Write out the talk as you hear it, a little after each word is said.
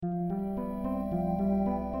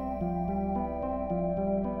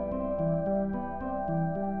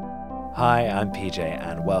Hi, I'm PJ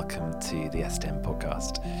and welcome to the S10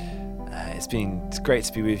 podcast. It's great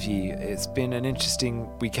to be with you. It's been an interesting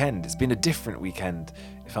weekend. It's been a different weekend,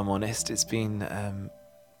 if I'm honest. It's been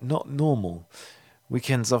not normal.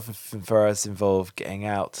 Weekends often for us involve getting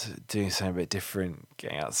out, doing something a bit different,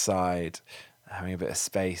 getting outside, having a bit of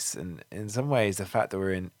space. And in some ways, the fact that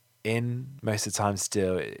we're in most of the time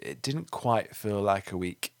still, it didn't quite feel like a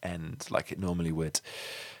weekend like it normally would.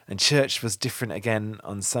 And church was different again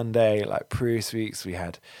on Sunday, like previous weeks. We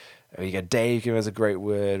had Dave giving us a great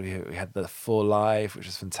word. We had the full live, which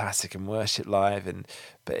was fantastic, and worship live.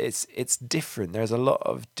 But it's different. There's a lot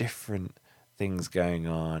of different things going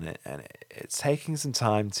on, and it's taking some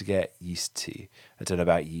time to get used to. I don't know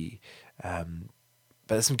about you, but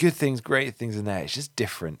there's some good things, great things in there. It's just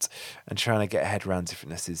different, and trying to get a head around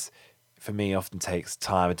differentnesses for me often takes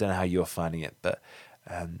time. I don't know how you're finding it, but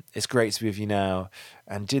it's great to be with you now.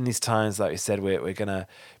 And during these times, like we said, we're going to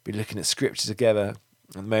be looking at scripture together.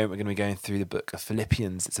 At the moment, we're going to be going through the book of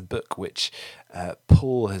Philippians. It's a book which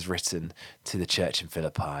Paul has written to the church in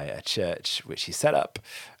Philippi, a church which he set up,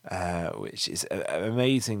 which is an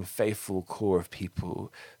amazing, faithful core of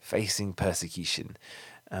people facing persecution.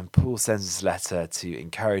 And Paul sends this letter to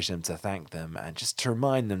encourage them, to thank them, and just to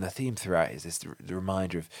remind them. The theme throughout is the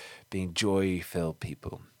reminder of being joy-filled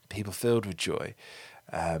people filled with joy,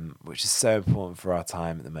 which is so important for our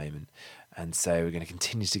time at the moment. And so we're going to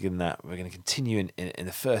continue to get in that. We're going to continue in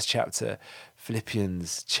the first chapter,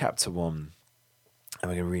 Philippians chapter 1, and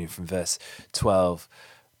we're going to read from verse 12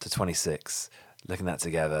 to 26, looking at that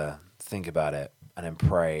together, think about it, and then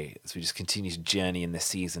pray as we just continue to journey in this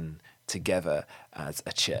season together as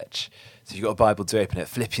a church. So if you've got a Bible, do open it.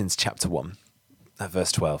 Philippians chapter 1, at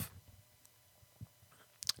verse 12.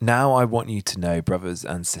 Now I want you to know, brothers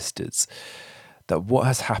and sisters, that what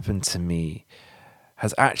has happened to me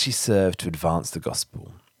has actually served to advance the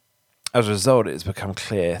gospel. As a result, it has become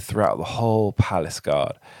clear throughout the whole palace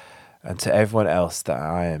guard and to everyone else that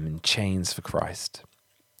I am in chains for Christ.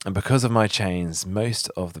 And because of my chains, most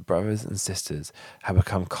of the brothers and sisters have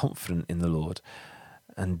become confident in the Lord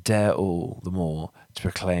and dare all the more to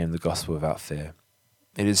proclaim the gospel without fear.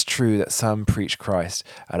 It is true that some preach Christ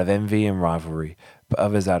out of envy and rivalry, but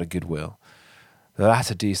others out of goodwill. The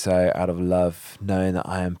latter do so out of love, knowing that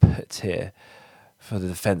I am put here for the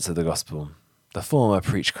defense of the gospel. The former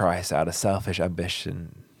preach Christ out of selfish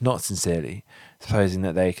ambition, not sincerely, supposing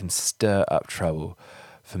that they can stir up trouble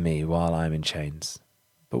for me while I am in chains.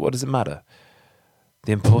 But what does it matter?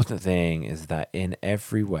 The important thing is that in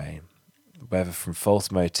every way, whether from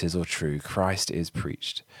false motives or true, Christ is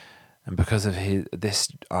preached. And because of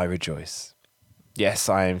this I rejoice. Yes,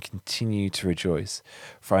 I am continue to rejoice,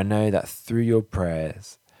 for I know that through your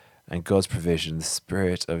prayers and God's provision, the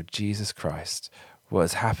Spirit of Jesus Christ, what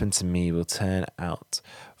has happened to me will turn out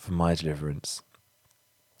for my deliverance.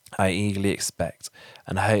 I eagerly expect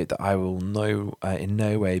and hope that I will in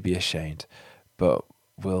no way be ashamed, but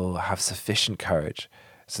will have sufficient courage,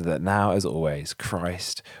 so that now, as always,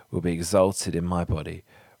 Christ will be exalted in my body,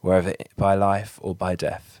 whether by life or by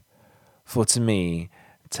death. For to me,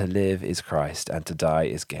 to live is Christ, and to die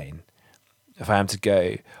is gain. If I am to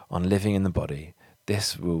go on living in the body,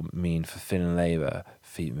 this will mean fulfilling labour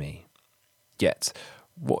for me. Yet,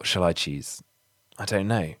 what shall I choose? I don't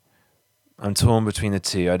know. I'm torn between the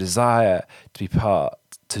two. I desire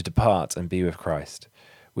to depart and be with Christ,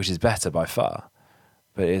 which is better by far,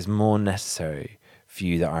 but it is more necessary for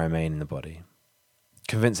you that I remain in the body.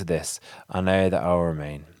 Convinced of this, I know that I will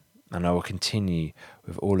remain, and I will continue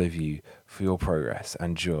with all of you for your progress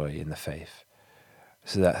and joy in the faith,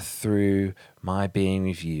 so that through my being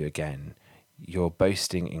with you again, your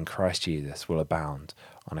boasting in Christ Jesus will abound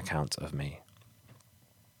on account of me.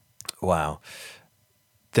 Wow.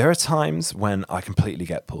 There are times when I completely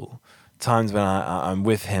get Paul, times when I'm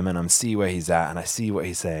with him and I see where he's at and I see what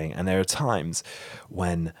he's saying, and there are times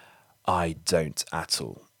when I don't at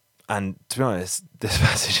all. And to be honest, this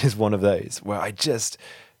passage is one of those where I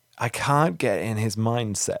can't get in his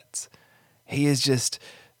mindset. He is just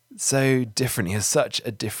so different. He has such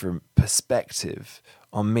a different perspective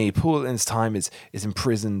on me. Paul in his time is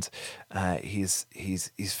imprisoned.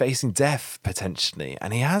 He's facing death potentially,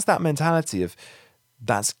 and he has that mentality of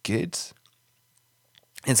that's good.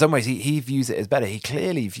 In some ways, he views it as better. He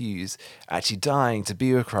clearly views actually dying to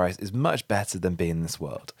be with Christ is much better than being in this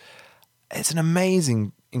world. It's an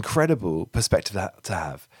amazing, incredible perspective to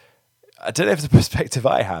have. I don't know if it's a perspective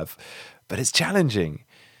I have, but it's challenging.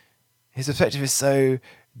 His perspective is so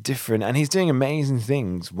different, and he's doing amazing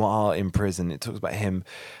things while in prison. It talks about him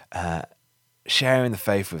sharing the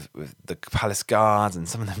faith with the palace guards and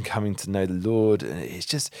some of them coming to know the Lord. And it's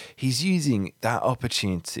just, he's using that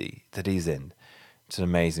opportunity that he's in to an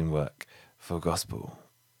amazing work for gospel.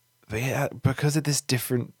 But yeah, because of this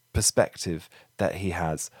different perspective that he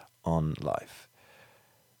has on life.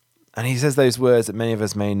 And he says those words that many of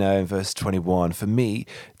us may know in verse 21, for me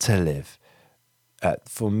to live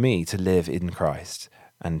in Christ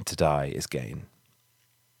and to die is gain.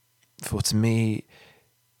 For to me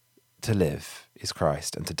to live is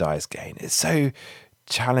Christ and to die is gain. It's so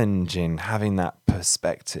challenging having that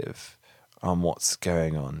perspective on what's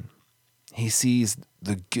going on. He sees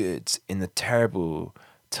the good in the terrible,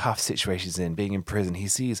 tough situations being in prison. He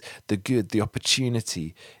sees the good, the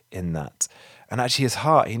opportunity in that. And actually his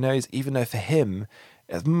heart, he knows, even though for him,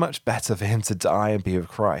 it's much better for him to die and be with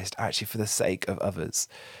Christ, actually for the sake of others,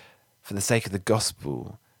 for the sake of the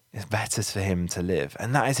gospel, it's better for him to live.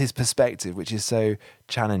 And that is his perspective, which is so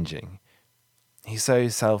challenging. He's so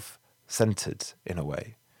self-centered in a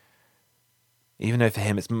way. Even though for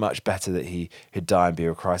him it's much better that he could die and be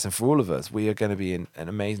with Christ. And for all of us, we are going to be in an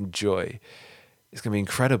amazing joy. It's going to be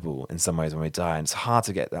incredible in some ways when we die. And it's hard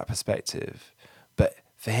to get that perspective. But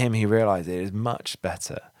for him, he realized it is much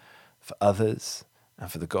better for others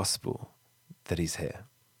and for the gospel that he's here,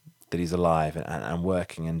 that he's alive and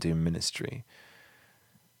working and doing ministry.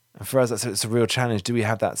 And for us, it's a real challenge. Do we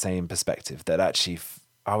have that same perspective? That actually,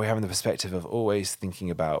 are we having the perspective of always thinking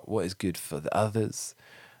about what is good for the others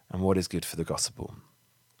and what is good for the gospel?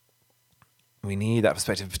 We need that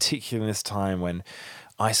perspective, particularly in this time when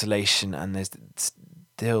isolation and there's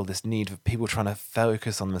still this need for people trying to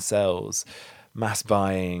focus on themselves, mass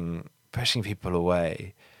buying, pushing people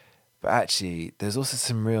away. But actually, there's also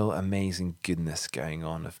some real amazing goodness going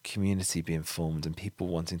on of community being formed and people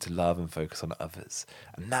wanting to love and focus on others.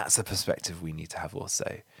 And that's a perspective we need to have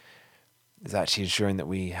also. Is actually ensuring that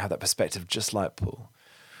we have that perspective just like Paul,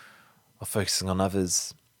 of focusing on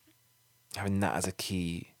others, having that as a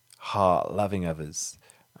key heart, loving others,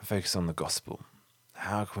 and focusing on the gospel.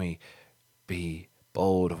 How can we be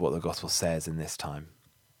bold of what the gospel says in this time?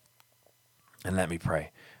 And let me pray.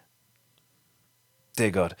 Dear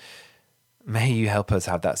God, may you help us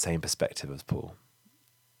have that same perspective as Paul.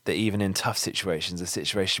 That even in tough situations, a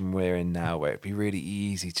situation we're in now where it'd be really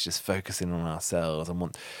easy to just focus in on ourselves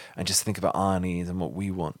and just think about our needs and what we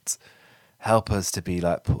want. Help us to be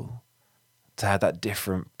like Paul, to have that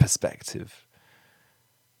different perspective,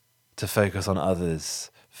 to focus on others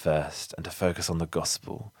first and to focus on the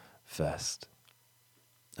gospel first.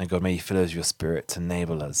 And God, may you fill us with your spirit to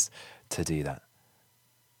enable us to do that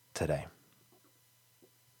today.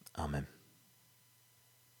 Amen.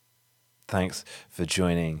 Thanks for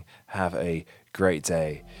joining. Have a great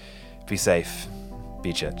day. Be safe.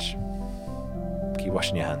 Be church. Keep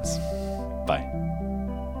washing your hands. Bye.